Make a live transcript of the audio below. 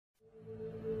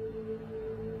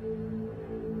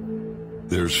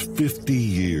There's 50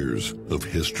 years of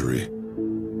history,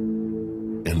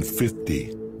 and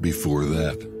 50 before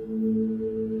that,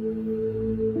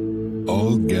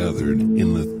 all gathered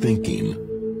in the thinking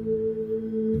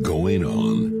going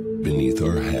on beneath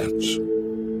our hats.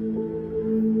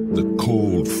 The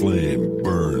cold flame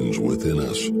burns within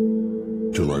us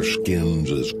till our skin's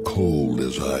as cold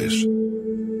as ice,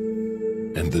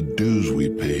 and the dues we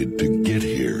paid to get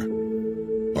here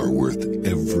are worth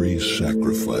every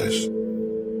sacrifice.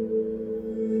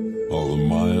 All the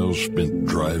miles spent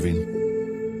driving,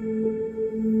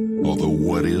 all the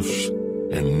what-ifs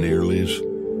and nearlies,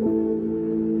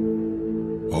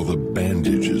 all the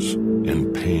bandages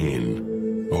and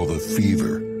pain, all the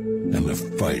fever and the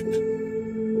fight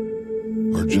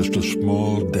are just a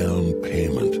small down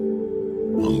payment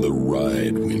on the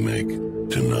ride we make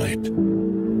tonight.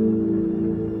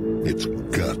 It's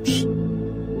guts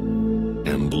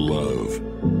and love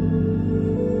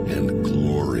and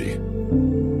glory.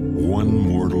 One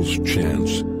mortal's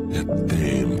chance at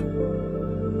fame.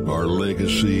 Our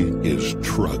legacy is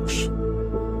trucks,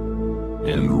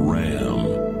 and Ram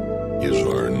is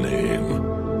our name.